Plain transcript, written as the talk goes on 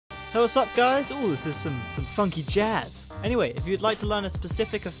Hey, what's up guys? Oh, this is some funky jazz. Anyway, if you'd like to learn a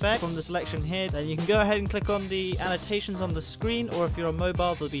specific effect from the selection here, then you can go ahead and click on the annotations on the screen, or if you're on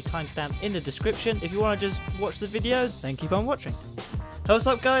mobile, there'll be timestamps in the description. If you want to just watch the video, then keep on watching. Hey, what's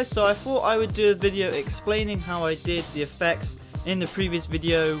up guys? So I thought I would do a video explaining how I did the effects in the previous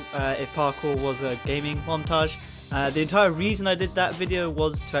video, if parkour was a gaming montage. The entire reason I did that video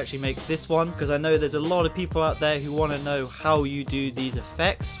was to actually make this one, because I know there's a lot of people out there who want to know how you do these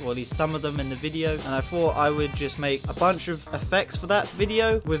effects, or at least some of them in the video, and I thought I would just make a bunch of effects for that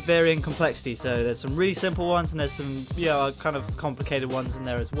video with varying complexity. So there's some really simple ones, and there's some, kind of complicated ones in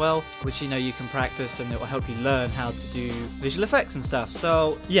there as well, which you can practice, and it will help you learn how to do visual effects and stuff.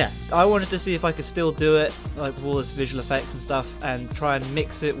 So yeah, I wanted to see if I could still do it, like with all this visual effects and stuff, and try and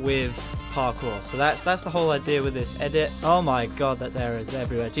mix it with parkour. So that's the whole idea with this edit. Oh my god, that's errors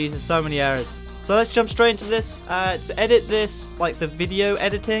everywhere. Jesus, so many errors. So let's jump straight into this. To edit this, like the video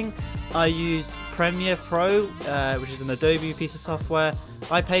editing, I used Premiere Pro, which is an Adobe piece of software.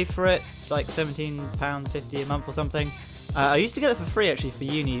 I pay for it, like £17.50 a month or something. I used to get it for free actually for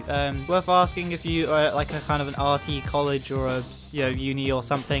uni. Worth asking if you are like a kind of an RT college or a uni or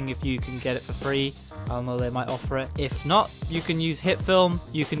something, if you can get it for free. I don't know, they might offer it. If not, you can use HitFilm.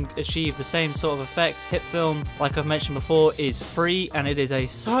 You can achieve the same sort of effects. HitFilm, like I've mentioned before, is free, and it is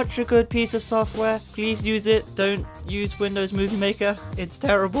such a good piece of software. Please use it. Don't use Windows Movie Maker. It's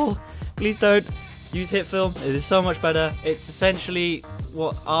terrible. Please don't. Use HitFilm. It is so much better. It's essentially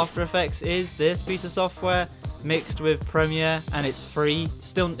what After Effects is, this piece of software mixed with Premiere, and it's free.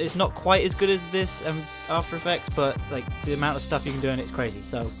 Still, it's not quite as good as this After Effects, but like the amount of stuff you can do in it's crazy.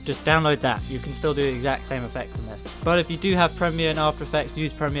 So just download that. You can still do the exact same effects in this. But if you do have Premiere and After Effects,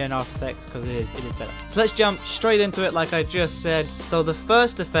 use Premiere and After Effects because it is better. So let's jump straight into it like I just said. So the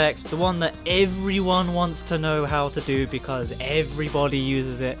first effect, the one that everyone wants to know how to do because everybody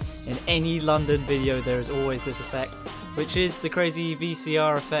uses it in any London video, there is always this effect, which is the crazy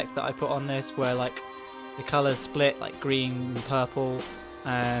VCR effect that I put on this, where like the colours split, like green and purple.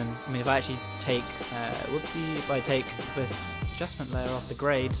 I mean, if I actually take, if I take this adjustment layer off the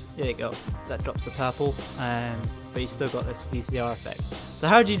grade, there you go, that drops the purple, but you still got this VCR effect. So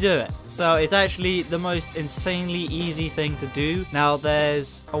how do you do it? So it's actually the most insanely easy thing to do. Now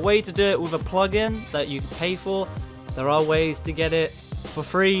there's a way to do it with a plugin that you can pay for. There are ways to get it for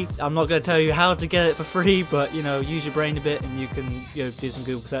free. I'm not going to tell you how to get it for free, but use your brain a bit and you can do some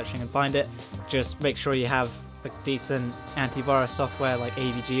Google searching and find it. Just make sure you have a decent antivirus software like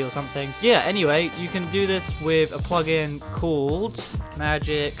AVG or something. Yeah, anyway, you can do this with a plugin called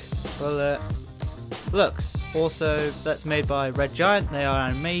Magic Bullet Looks. Also, that's made by Red Giant. They are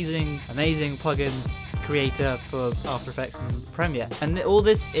an amazing plugin creator for After Effects and Premiere, and all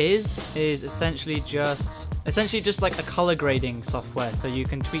this is essentially just like a color grading software, so you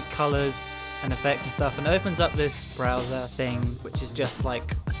can tweak colors and effects and stuff, and it opens up this browser thing, which is just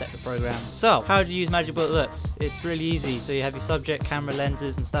like a separate program. So how do you use Magic Bullet Looks? It's really easy. So you have your subject, camera,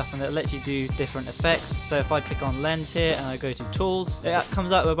 lenses and stuff, and it lets you do different effects. So if I click on lens here and I go to tools, it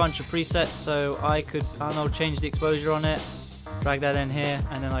comes out with a bunch of presets. So I'll change the exposure on it, drag that in here,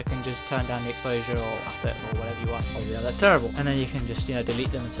 and then I can just turn down the exposure or up it or whatever you want. Oh yeah, that's terrible. And then you can just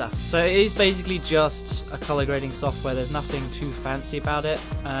delete them and stuff. So it is basically just a color grading software. There's nothing too fancy about it.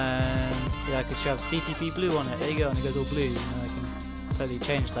 Yeah, I could shove CTP blue on it. There you go, and it goes all blue. I can totally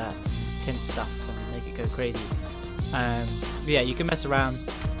change that tint stuff and make it go crazy. But yeah, you can mess around.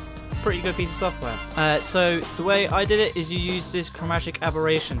 Pretty good piece of software. So the way I did it is you use this chromatic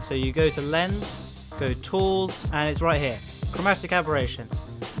aberration. So you go to lens, go tools, and it's right here. Chromatic aberration.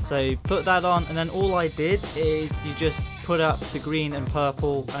 So you put that on, and then all I did is you just put up the green and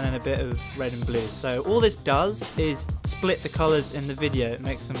purple and then a bit of red and blue. So all this does is split the colors in the video. It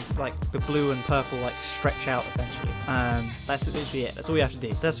makes them like the blue and purple like stretch out essentially. That's literally it. That's all you have to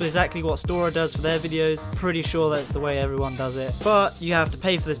do. That's exactly what Stora does for their videos. Pretty sure that's the way everyone does it, but you have to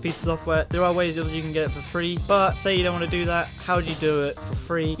pay for this piece of software. There are ways you can get it for free, but say you don't want to do that, how do you do it for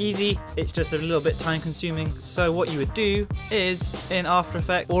free? Easy. It's just a little bit time consuming. So what you would do is in After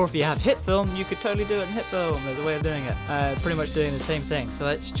Effects, or if you have HitFilm, you could totally do it in HitFilm. There's a way of doing it. Pretty much doing the same thing. So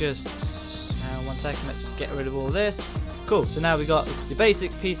let's just, 1 second, let's just get rid of all this. Cool, so now we got the basic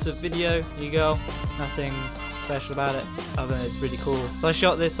piece of video. Here you go. Nothing special about it, other than it's really cool. So I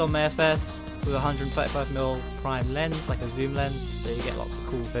shot this on my FS with a 135mm prime lens, like a zoom lens, so you get lots of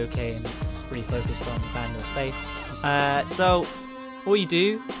cool bokeh and it's really focused on the fan of the face. So all you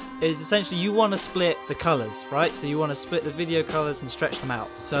do is essentially you want to split the colors, right? So you want to split the video colors and stretch them out.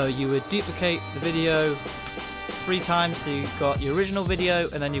 So you would duplicate the video 3 times, so you've got your original video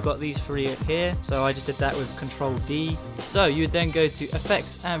and then you've got these 3 here. So I just did that with Control D. So you would then go to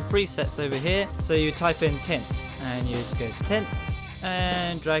effects and presets over here. So you would type in tint and you would go to tint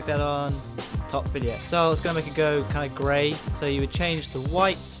and drag that on top video. So it's going to make it go kind of grey. So you would change the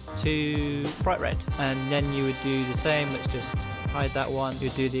whites to bright red, and then you would do the same. Let's just hide that one. You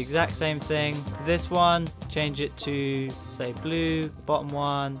would do the exact same thing to this one, change it to say blue, bottom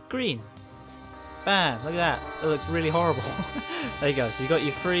one green. Bam, look at that. It looks really horrible. There you go. So you got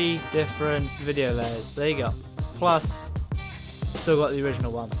your 3 different video layers. There you go. Plus still got the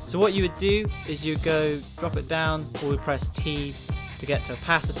original one. So what you would do is you go drop it down, or we press T to get to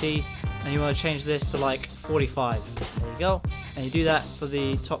opacity, and you want to change this to like 45. There you go. And you do that for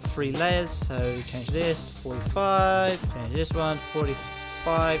the top 3 layers. So change this to 45, change this one to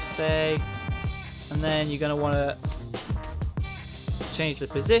 45 say, and then you're going to want to change the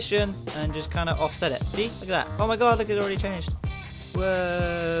position and just kind of offset it. See, look at that. Oh my god, look, it already changed.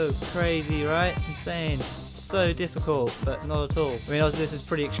 Whoa, crazy, right? Insane. So difficult, but not at all. I mean, obviously this is a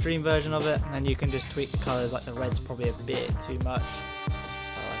pretty extreme version of it, and then you can just tweak the colors. Like the red's probably a bit too much,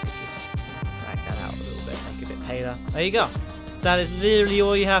 so I could just drag that out a little bit, make it a bit paler. There you go. That is literally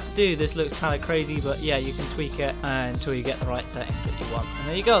all you have to do. This looks kind of crazy, but yeah, you can tweak it until you get the right settings that you want. And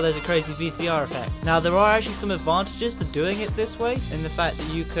there you go, there's a crazy VCR effect. Now, there are actually some advantages to doing it this way, in the fact that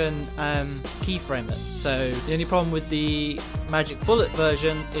you can keyframe it. So the only problem with the Magic Bullet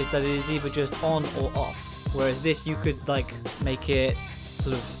version is that it is either just on or off. Whereas this, you could like make it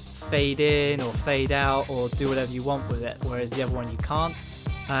sort of fade in or fade out or do whatever you want with it, whereas the other one you can't.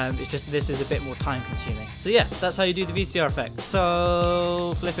 It's just this is a bit more time consuming. So yeah, that's how you do the VCR effect.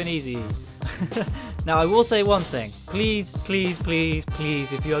 So flipping easy. Now I will say one thing. Please, please, please,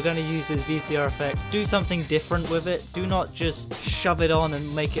 please, if you are going to use this VCR effect, do something different with it. Do not just shove it on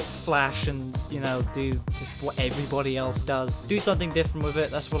and make it flash and, you know, do just what everybody else does. Do something different with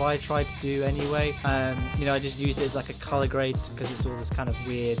it. That's what I tried to do anyway. You know, I just used it as like a color grade because it's all this kind of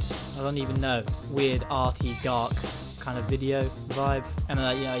weird, I don't even know, weird arty dark kind of video vibe, and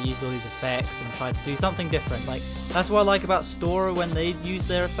you know, I used all these effects and tried to do something different. Like, that's what I like about Stora when they use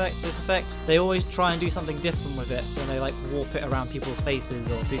their this effect. They always try and do something different with it when they like warp it around people's faces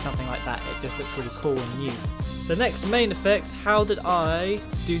or do something like that. It just looks really cool and new. The next main effect, how did I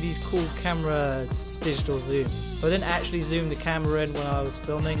do these cool camera digital zooms? So I didn't actually zoom the camera in when I was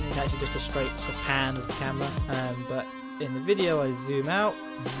filming. It's actually just a straight pan of the camera, but in the video I zoom out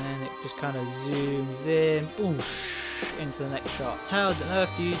and then it just kind of zooms in, boosh, into the next shot. How on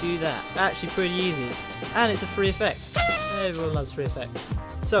earth do you do that? Actually pretty easy, and it's a free effect. Everyone loves free effects.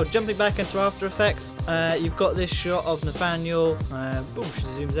 So jumping back into After Effects, you've got this shot of Nathaniel, boosh,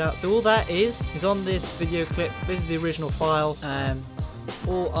 zooms out. So all that is on this video clip. This is the original file.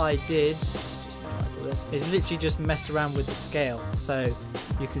 All I did is literally just messed around with the scale. So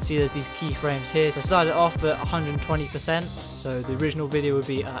you can see there's these keyframes here. So I started off at 120%, so the original video would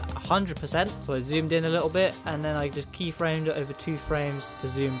be at 100%. So I zoomed in a little bit and then I just keyframed it over 2 frames to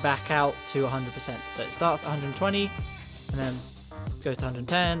zoom back out to 100%. So it starts at 120 and then goes to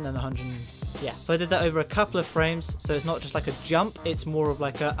 110 and 100. Yeah, so I did that over a couple of frames, so it's not just like a jump, it's more of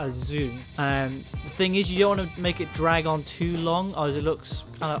like a zoom. The thing is, you don't want to make it drag on too long, as it looks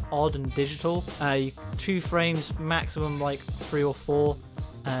kind of odd and digital. 2 frames maximum, like 3 or 4.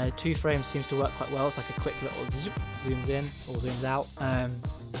 2 frames seems to work quite well. It's like a quick little zoom, zooms in or zooms out, and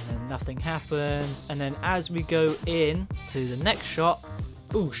then nothing happens. And then as we go in to the next shot,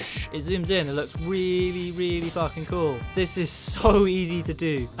 boosh, it zooms in. It looks really, really fucking cool. This is so easy to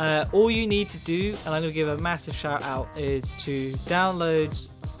do. All you need to do, and I'm going to give a massive shout out, is to download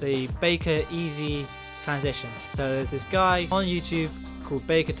the Baker Easy Transitions. So there's this guy on YouTube called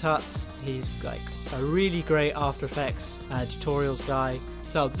Baker Tuts. He's like a really great After Effects tutorials guy.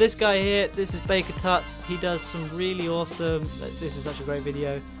 So this guy here, this is Baker Tuts. He does some really awesome, this is such a great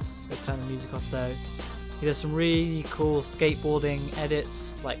video. I'll turn the music off though. He does some really cool skateboarding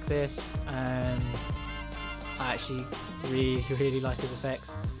edits like this, and I actually really, really like his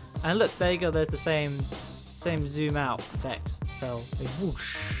effects. And look, there you go, there's the same zoom out effect. So they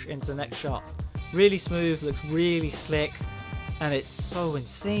whoosh into the next shot. Really smooth, looks really slick, and it's so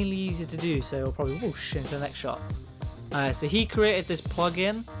insanely easy to do, so it'll probably whoosh into the next shot. So he created this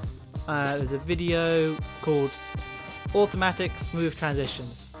plugin. There's a video called Automatic Smooth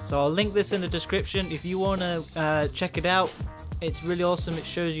Transitions. So I'll link this in the description if you want to check it out. It's really awesome. It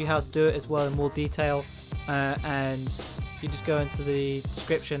shows you how to do it as well in more detail, and you just go into the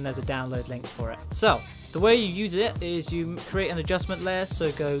description, there's a download link for it. So The way you use it is you create an adjustment layer,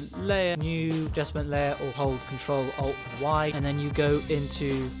 so go layer, new adjustment layer, or hold Control Alt Y, and then you go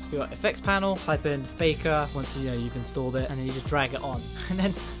into your effects panel, type in Baker once you've installed it, and then you just drag it on. And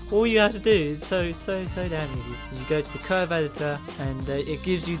then all you have to do is so damn easy. Is you go to the curve editor, and it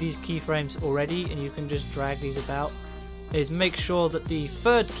gives you these keyframes already, and you can just drag these about. Is make sure that the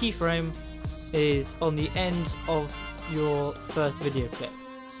third keyframe is on the end of your first video clip.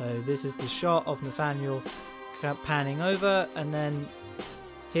 So this is the shot of Nathaniel panning over, and then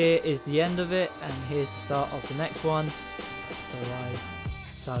here is the end of it, and here's the start of the next one. So I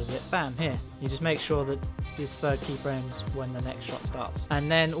started it, bam, here. You just make sure that this third keyframe's when the next shot starts.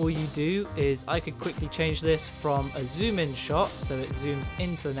 And then all you do is, I could quickly change this from a zoom in shot, so it zooms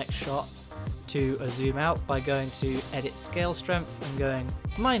into the next shot, to a zoom out by going to edit scale strength and going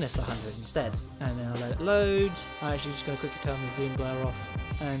 -100 instead. And then I'll let it load. I'm actually just going to quickly turn the zoom blur off.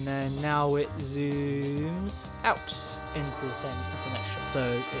 And then now it zooms out into the next shot. So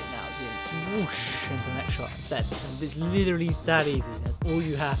it now zooms whoosh into the next shot instead. And it's literally that easy. That's all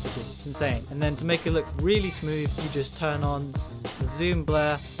you have to do. It's insane. And then to make it look really smooth, you just turn on the zoom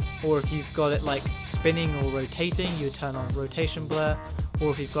blur, or if you've got it like spinning or rotating, you turn on rotation blur,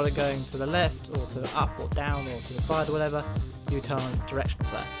 or if you've got it going to the left or to up or down or to the side or whatever, you turn on directional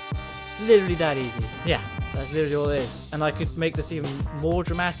blur. Literally that easy. Yeah, that's literally all it is. And I could make this even more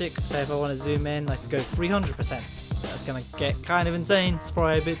dramatic. Say if I want to zoom in, I could go 300%. That's going to get kind of insane. It's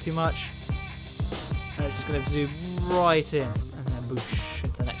probably a bit too much. And it's just going to zoom right in and then boosh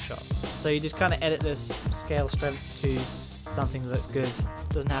into the next shot. So you just kind of edit this scale strength to something that looks good.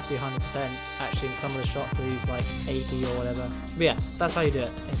 Doesn't have to be 100%. Actually, in some of the shots they use like 80 or whatever. But yeah, that's how you do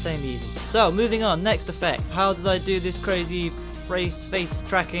it. Insanely easy. So moving on, next effect. How did I do this crazy face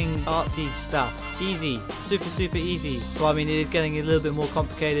tracking artsy stuff? Easy, super easy. Well, I mean, it is getting a little bit more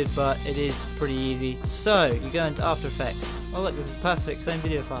complicated, but it is pretty easy. So you go into After Effects. Oh look, this is perfect, same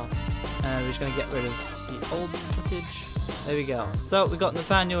video file. And we're just going to get rid of the old footage. There we go. So we got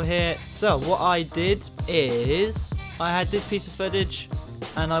Nathaniel here. So what I did is, I had this piece of footage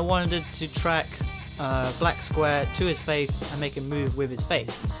and I wanted to track black square to his face and make him move with his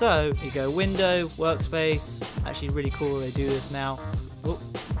face. So you go Window, Workspace, actually really cool they do this now. Whoop,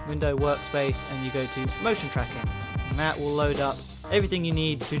 Window, Workspace, and you go to Motion Tracking, and that will load up everything you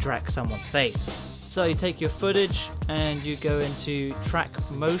need to track someone's face. So you take your footage and you go into Track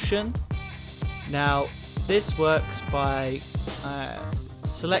Motion. Now this works by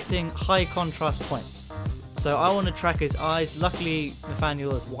selecting high contrast points. So I want to track his eyes. Luckily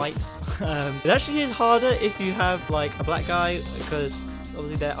Nathaniel is white. It actually is harder if you have like a black guy, because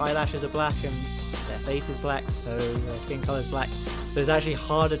obviously their eyelashes are black and their face is black, so their skin color is black. So it's actually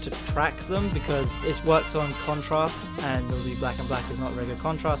harder to track them because it works on contrast, and obviously black and black is not regular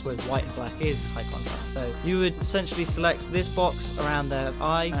contrast, whereas white and black is high contrast. So you would essentially select this box around their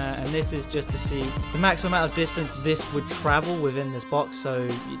eye, and this is just to see the maximum amount of distance this would travel within this box, so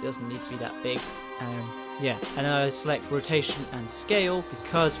it doesn't need to be that big. Yeah, and then I select rotation and scale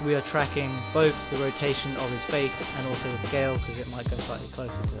because we are tracking both the rotation of his face and also the scale because it might go slightly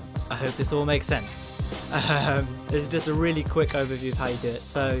closer to him. I hope this all makes sense. This is just a really quick overview of how you do it.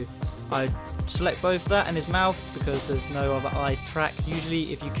 So I select both that and his mouth because there's no other eye to track.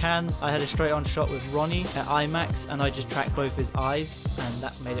 Usually if you can, I had a straight on shot with Ronnie at IMAX and I just tracked both his eyes, and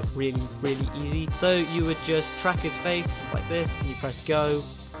that made it really easy. So you would just track his face like this and you press go.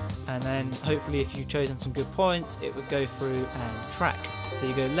 And then hopefully if you've chosen some good points, it would go through and track. So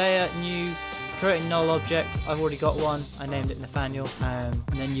you go layer, new, create a null object. I've already got one, I named it Nathaniel, and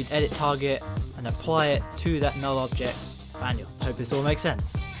then you'd edit target and apply it to that null object, Nathaniel. I hope this all makes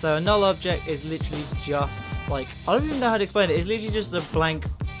sense. So a null object is literally just like, I don't even know how to explain it, it's literally just a blank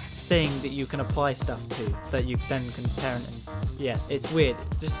thing that you can apply stuff to that you then can parent, and yeah, it's weird.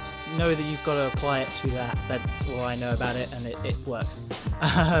 Just know that you've got to apply it to that. That's all I know about it, and it works.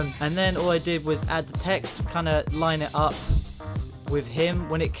 And then all I did was add the text, kind of line it up with him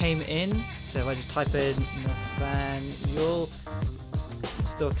when it came in. So if I just type in Nathaniel,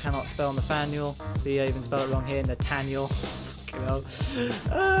 still cannot spell Nathaniel. See, I even spell it wrong here, Nathaniel.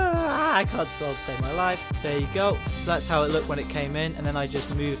 I can't spell to save my life. There you go. So that's how it looked when it came in, and then I just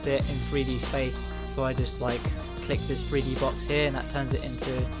moved it in 3D space. So I just like click this 3D box here and that turns it into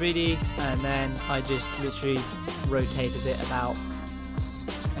 3D, and then I just literally rotated it about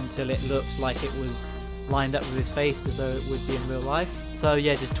until it looked like it was lined up with his face as though it would be in real life. So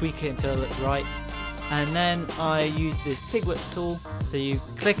yeah, just tweak it until it looked right. And then I use this piglet tool. So you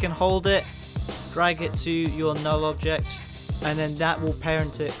click and hold it, drag it to your null object, and then that will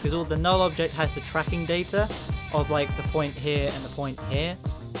parent it, because all the null object has the tracking data of like the point here and the point here.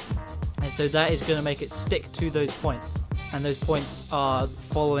 And And so that is going to make it stick to those points. And those points are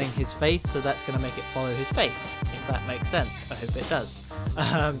following his face, so that's going to make it follow his face, if that makes sense. I hope it does.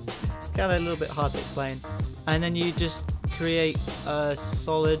 Kind of a little bit hard to explain. And then you just create a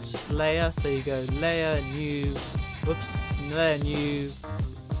solid layer, so you go layer, new, layer, new,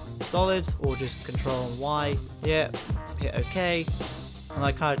 solid, or just Control and Y, yeah, hit OK, and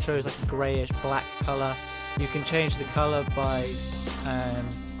I kind of chose like a greyish black colour. You can change the colour by,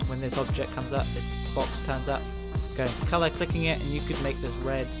 when this object comes up, this box turns up, go into colour, clicking it, and you could make this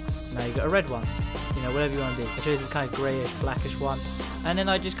red. Now you got a red one, you know, whatever you want to do. I chose this kind of greyish, blackish one, and then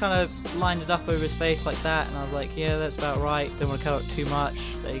I just kind of lined it up over his face like that, and I was like, yeah, that's about right, don't want to cut out too much,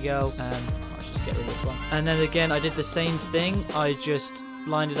 there you go. Let's just get rid of this one. And then again, I did the same thing, I just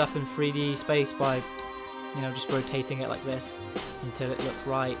lined it up in 3D space by, you know, just rotating it like this until it looked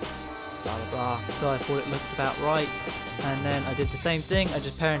right, blah blah blah, until I thought it looked about right. And then I did the same thing, I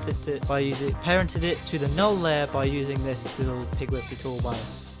just parented it to the null layer by using this little pig whippy tool by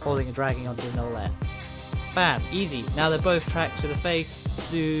holding and dragging onto the null layer. Bam, easy. Now they're both tracked to the face,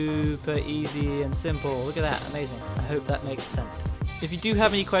 super easy and simple. Look at that, amazing. I hope that makes sense. If you do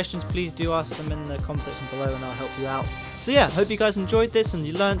have any questions, please do ask them in the comment section below and I'll help you out. So yeah, hope you guys enjoyed this and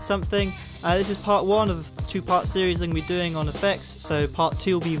you learned something. This is part 1 of a 2-part series I'm going to be doing on effects, so part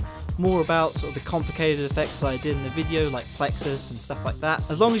 2 will be more about sort of the complicated effects that I did in the video, like flexus and stuff like that.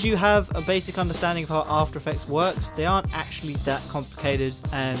 As long as you have a basic understanding of how After Effects works, they aren't actually that complicated,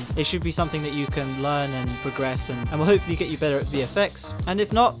 and it should be something that you can learn and progress and will hopefully get you better at VFX. And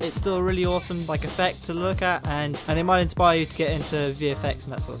if not, it's still a really awesome like effect to look at, and it might inspire you to get into VFX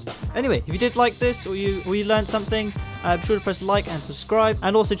and that sort of stuff. Anyway, if you did like this or you learned something, be sure to press like and subscribe,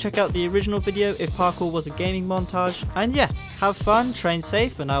 and also check out the original video if parkour was a gaming montage. And yeah, have fun, train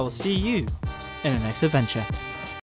safe, and I will see you in the next adventure.